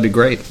 hopefully. That'd be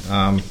great. You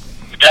got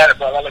it,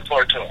 brother. I look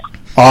forward to it.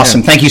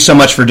 Awesome. Yeah. Thank you so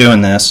much for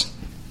doing this.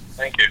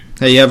 Thank you.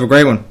 Hey, you have a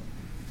great one.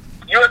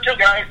 You too,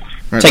 guys.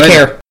 Right, Take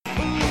later. care.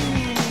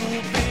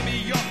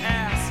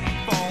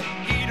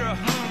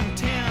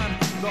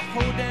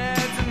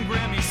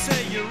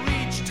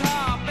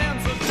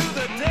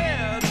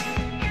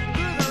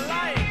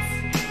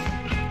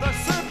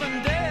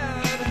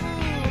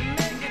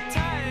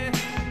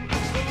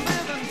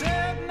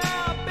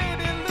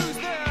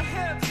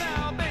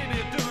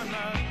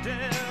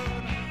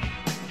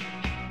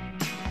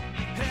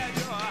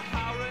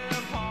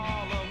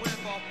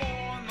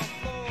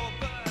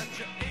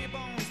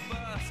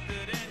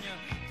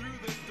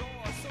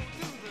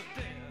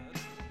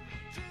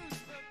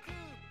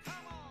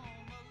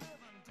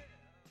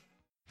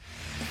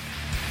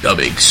 The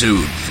Big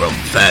Suit from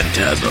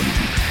Phantasm.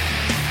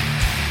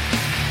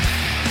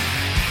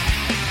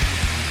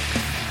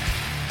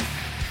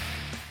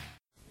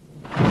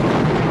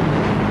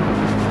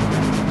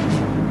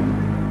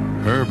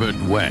 Herbert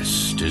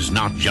West is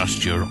not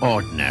just your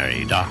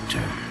ordinary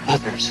doctor.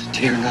 Others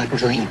dare not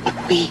dream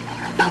what we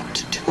are about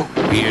to do.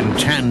 He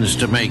intends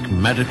to make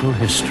medical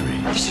history.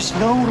 This is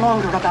no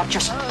longer about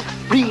just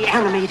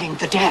reanimating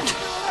the dead.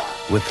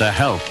 With the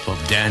help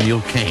of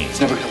Daniel Kane. It's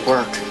never going to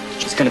work.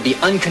 It's going to be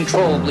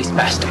uncontrollably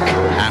spastic.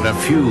 And a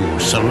few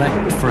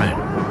select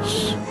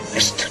friends.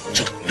 West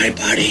took my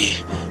body,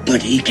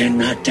 but he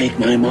cannot take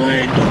my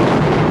mind.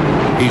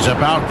 He's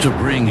about to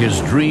bring his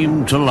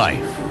dream to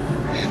life.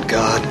 And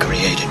God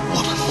created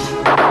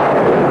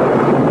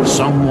woman.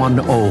 Someone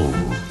old.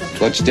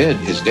 What's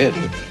dead is dead.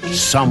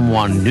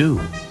 Someone new.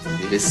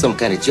 It is some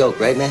kind of joke,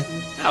 right, man?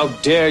 How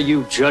dare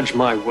you judge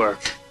my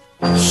work?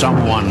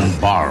 Someone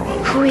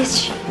borrowed. Who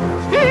is she?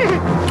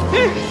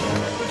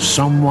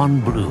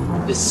 Someone blue.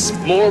 This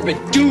morbid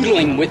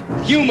doodling with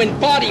human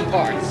body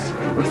parts.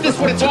 Is this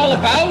what it's all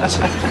about?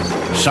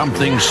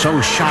 Something so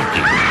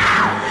shocking,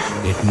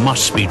 it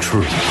must be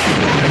true.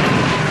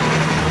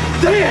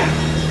 There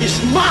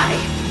is my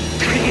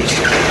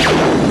creation.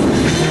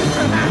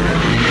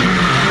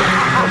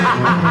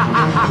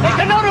 Make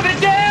a note of it,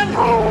 Dan!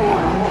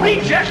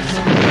 Reject!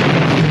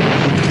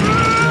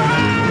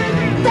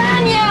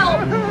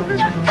 Daniel!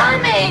 You're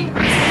coming!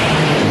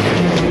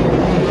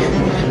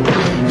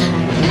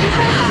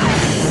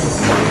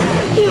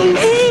 You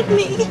made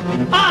me!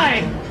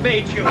 I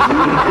made you!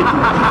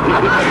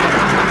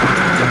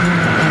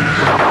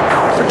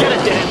 Forget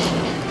it, Dan.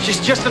 She's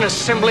just an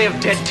assembly of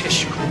dead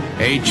tissue.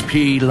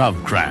 H.P.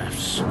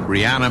 Lovecraft's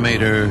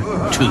Reanimator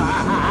 2.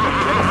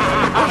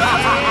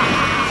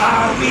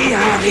 Are we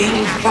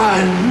having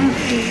fun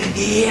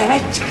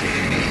yet?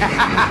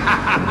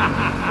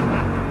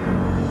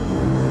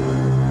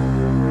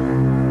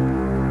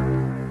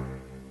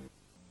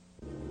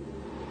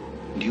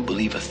 Do you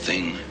believe a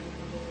thing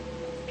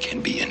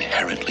can be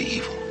inherently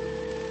evil?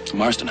 The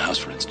Marston House,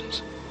 for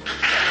instance.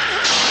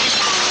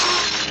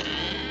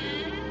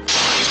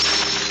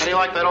 How do you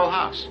like that old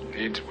house?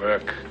 Needs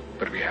work,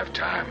 but we have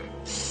time.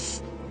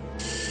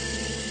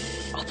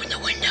 Open the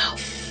window.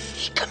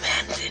 He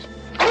commanded.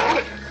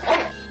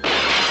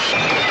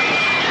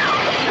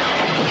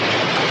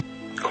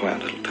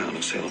 Quiet little town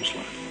of Salem's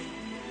Lot.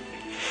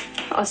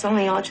 Oh, it's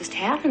only all just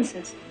happened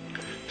since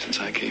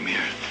I came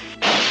here.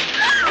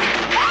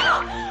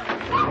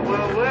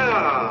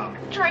 Well.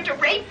 Tried to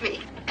rape me.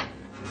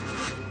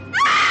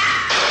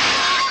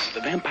 The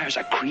vampires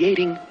are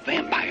creating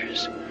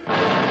vampires.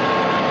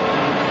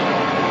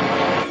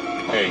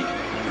 Hey,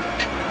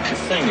 the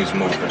thing is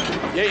moving.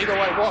 Yea, though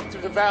I walk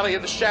through the valley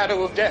of the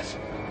shadow of death.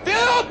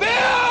 Bill!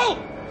 Bill!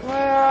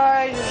 Where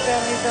are you,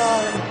 Benny,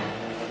 darling?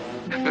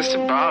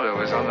 Mr.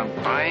 Barlow is on a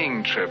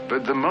buying trip,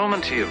 but the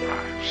moment he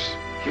arrives,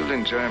 you'll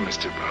enjoy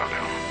Mr.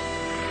 Barlow.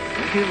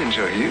 And he'll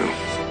enjoy you.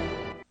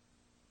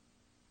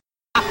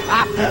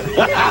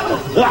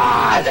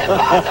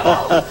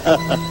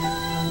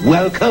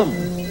 Welcome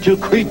to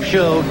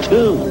Creepshow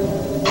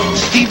 2.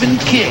 Stephen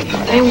King.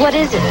 I mean, what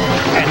is it?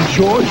 And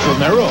George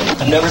Romero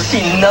I've never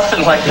seen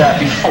nothing like that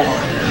before.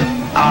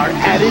 are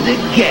at it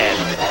again.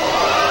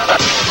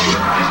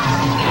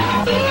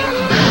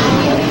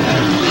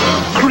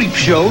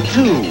 Creepshow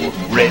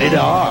 2, rated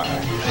R.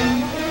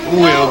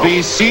 We'll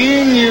be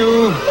seeing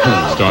you.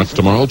 Starts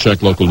tomorrow.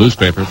 Check local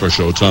newspaper for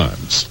show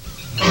times.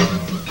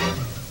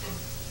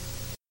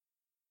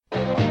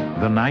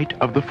 The night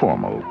of the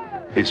formal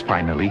is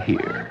finally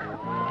here.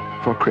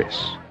 For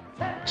Chris,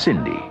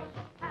 Cindy,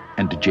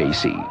 and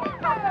JC.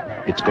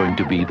 It's going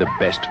to be the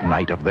best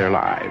night of their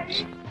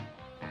lives.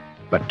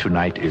 But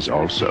tonight is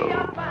also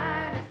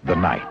the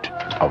night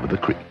of the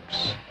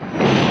creeps.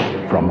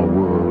 From a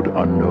world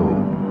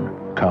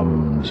unknown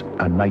comes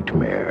a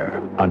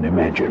nightmare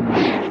unimagined.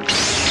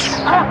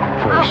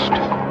 First,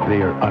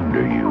 they are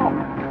under you,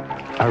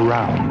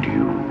 around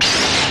you,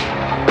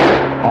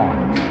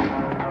 on you,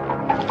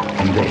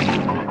 and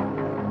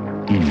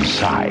then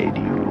inside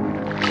you.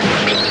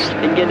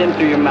 And get in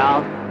through your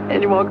mouth,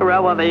 and you walk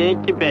around while they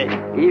incubate,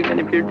 even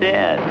if you're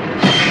dead.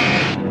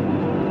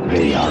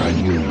 They are a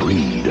new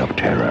breed of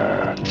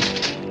terror.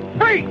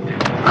 Hey!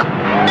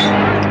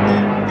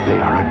 They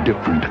are a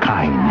different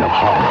kind of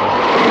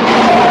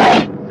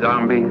horror.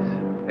 Zombies,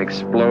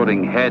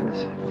 exploding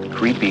heads,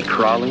 creepy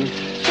crawlies.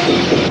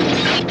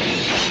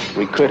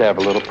 We could have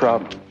a little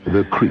problem.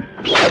 The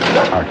creeps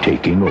are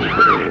taking over.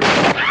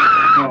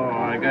 Oh,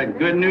 I got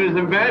good news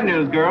and bad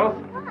news, girls.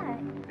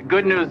 The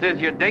good news is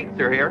your dates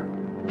are here.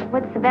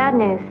 What's the bad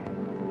news?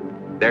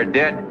 They're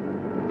dead.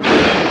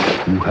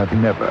 You have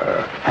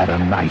never had a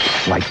night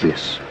like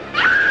this.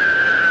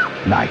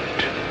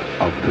 Night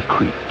of the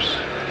creeps.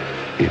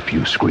 If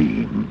you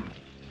scream,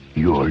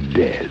 you're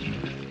dead.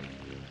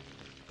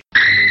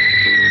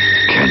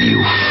 Can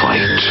you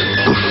fight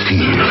the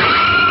fear?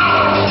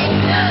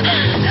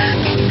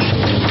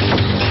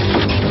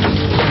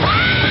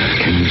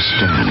 Can you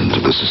stand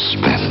the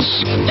suspense?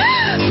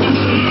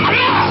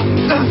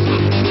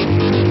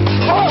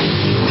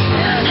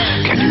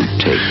 Can you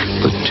take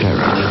the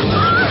terror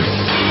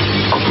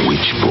of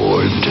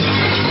Witchboard?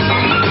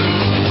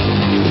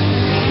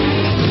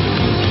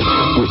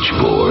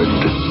 Witchboard,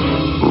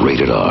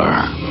 rated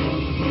R.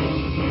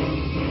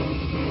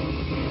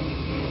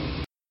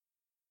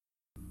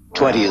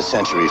 20th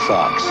Century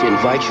Fox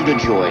invites you to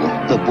join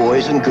the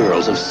boys and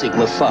girls of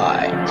Sigma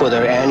Phi for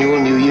their annual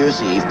New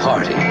Year's Eve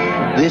party.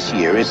 This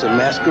year it's a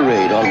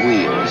masquerade on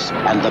wheels,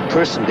 and the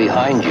person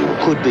behind you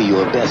could be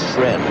your best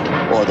friend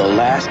or the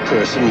last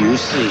person you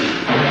see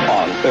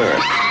on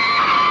Earth.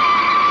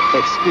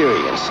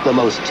 Experience the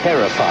most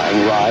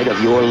terrifying ride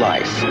of your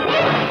life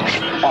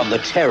on the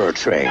Terror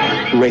Train,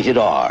 rated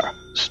R.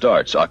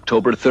 Starts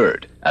October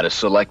 3rd at a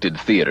selected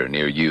theater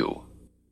near you.